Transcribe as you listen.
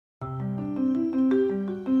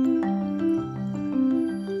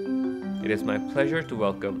It is my pleasure to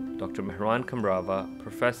welcome Dr. Mehran Kamrava,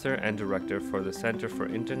 Professor and Director for the Center for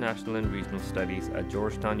International and Regional Studies at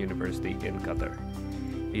Georgetown University in Qatar.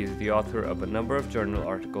 He is the author of a number of journal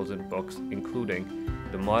articles and books, including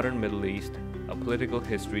The Modern Middle East, A Political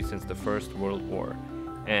History Since the First World War,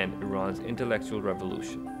 and Iran's Intellectual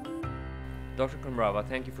Revolution. Dr. Kamrava,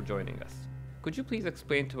 thank you for joining us. Could you please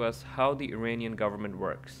explain to us how the Iranian government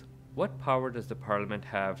works? What power does the parliament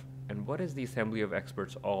have, and what is the Assembly of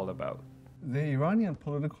Experts all about? The Iranian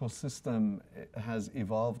political system has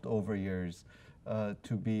evolved over years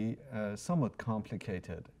to be somewhat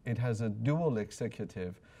complicated. It has a dual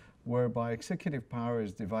executive, whereby executive power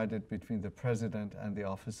is divided between the president and the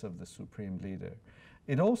office of the supreme leader.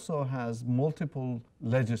 It also has multiple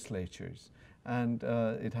legislatures, and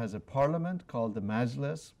it has a parliament called the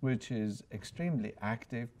Majlis, which is extremely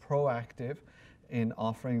active, proactive in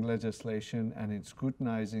offering legislation and in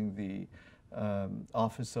scrutinizing the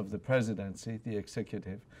office of the presidency, the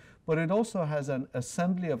executive. But it also has an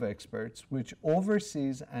assembly of experts which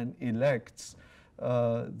oversees and elects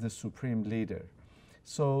the supreme leader.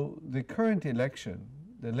 So the current election,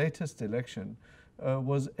 the latest election,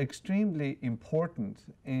 was extremely important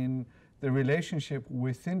in the relationship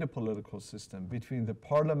within the political system between the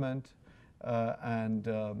parliament and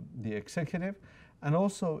the executive, and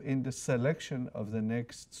also in the selection of the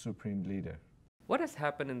next supreme leader. What has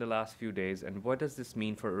happened in the last few days, and what does this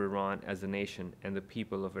mean for Iran as a nation and the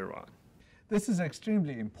people of Iran? This is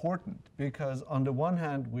extremely important because on the one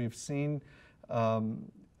hand, we've seen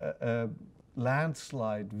a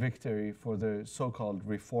landslide victory for the so-called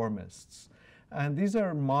reformists. And these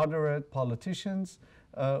are moderate politicians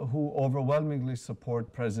who overwhelmingly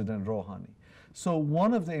support President Rouhani. So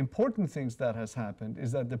one of the important things that has happened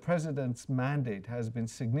is that the president's mandate has been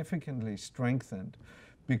significantly strengthened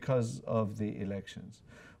because of the elections.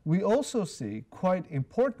 We also see, quite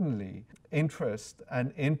importantly, interest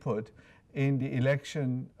and input in the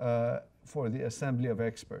election for the Assembly of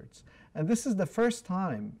Experts. And this is the first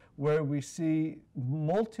time where we see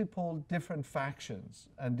multiple different factions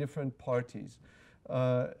and different parties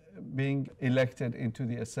being elected into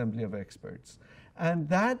the Assembly of Experts. And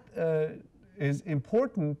that is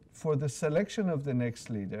important for the selection of the next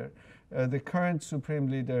leader. The current supreme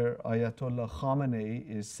leader, Ayatollah Khamenei,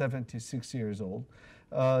 is 76 years old.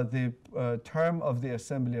 The term of the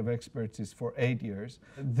Assembly of Experts is for 8 years.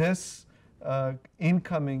 This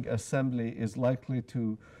incoming assembly is likely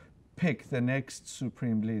to pick the next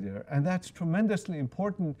supreme leader. And that's tremendously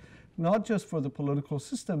important, not just for the political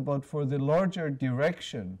system, but for the larger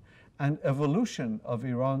direction and evolution of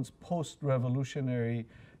Iran's post-revolutionary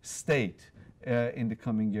state in the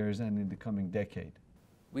coming years and in the coming decade.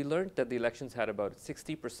 We learned that the elections had about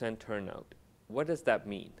 60% turnout. What does that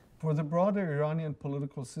mean? For the broader Iranian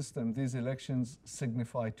political system, these elections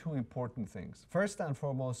signify two important things. First and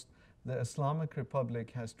foremost, the Islamic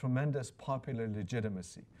Republic has tremendous popular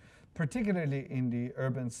legitimacy, particularly in the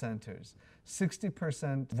urban centers.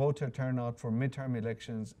 60% voter turnout for midterm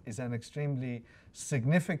elections is an extremely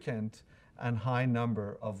significant and high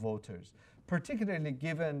number of voters, particularly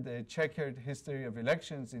given the checkered history of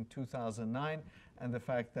elections in 2009 and the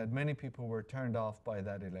fact that many people were turned off by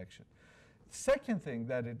that election. Second thing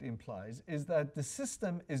that it implies is that the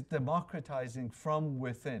system is democratizing from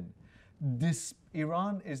within.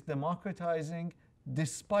 Iran is democratizing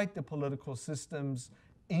despite the political system's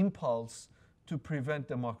impulse to prevent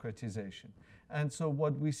democratization. And so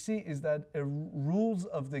what we see is that rules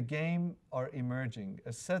of the game are emerging.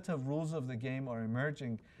 A set of rules of the game are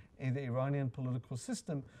emerging in the Iranian political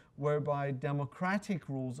system, whereby democratic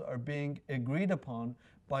rules are being agreed upon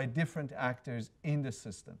by different actors in the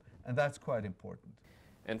system. And that's quite important.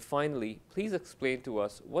 And finally, please explain to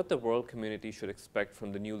us what the world community should expect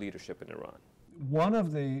from the new leadership in Iran. One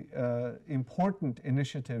of the important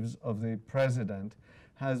initiatives of the president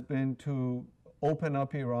has been to open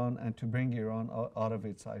up Iran and to bring Iran out of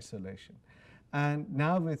its isolation. And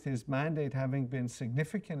now with his mandate having been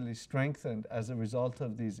significantly strengthened as a result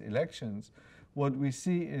of these elections, what we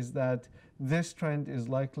see is that this trend is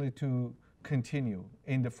likely to continue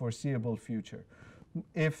in the foreseeable future.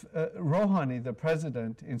 If Rouhani, the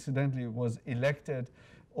president, incidentally, was elected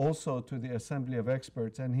also to the Assembly of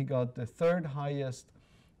Experts, and he got the third highest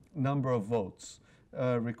number of votes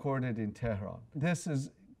recorded in Tehran. This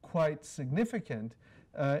is quite significant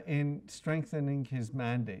in strengthening his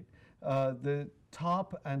mandate. The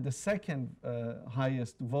top and the second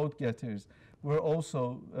highest vote getters were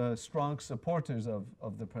also strong supporters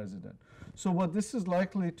of the president. So what this is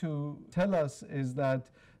likely to tell us is that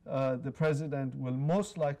The president will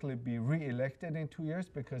most likely be re-elected in 2 years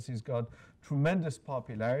because he's got tremendous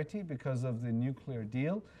popularity because of the nuclear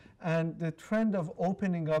deal and the trend of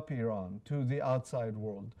opening up Iran to the outside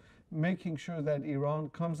world, making sure that Iran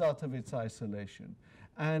comes out of its isolation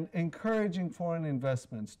and encouraging foreign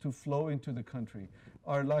investments to flow into the country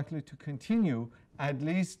are likely to continue at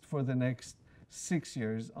least for the next 6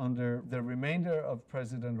 years under the remainder of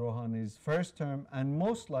President Rouhani's first term and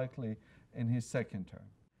most likely in his second term.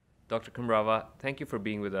 Dr. Kamrava, thank you for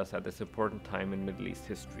being with us at this important time in Middle East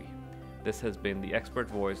history. This has been The Expert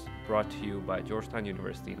Voice, brought to you by Georgetown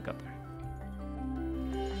University in Qatar.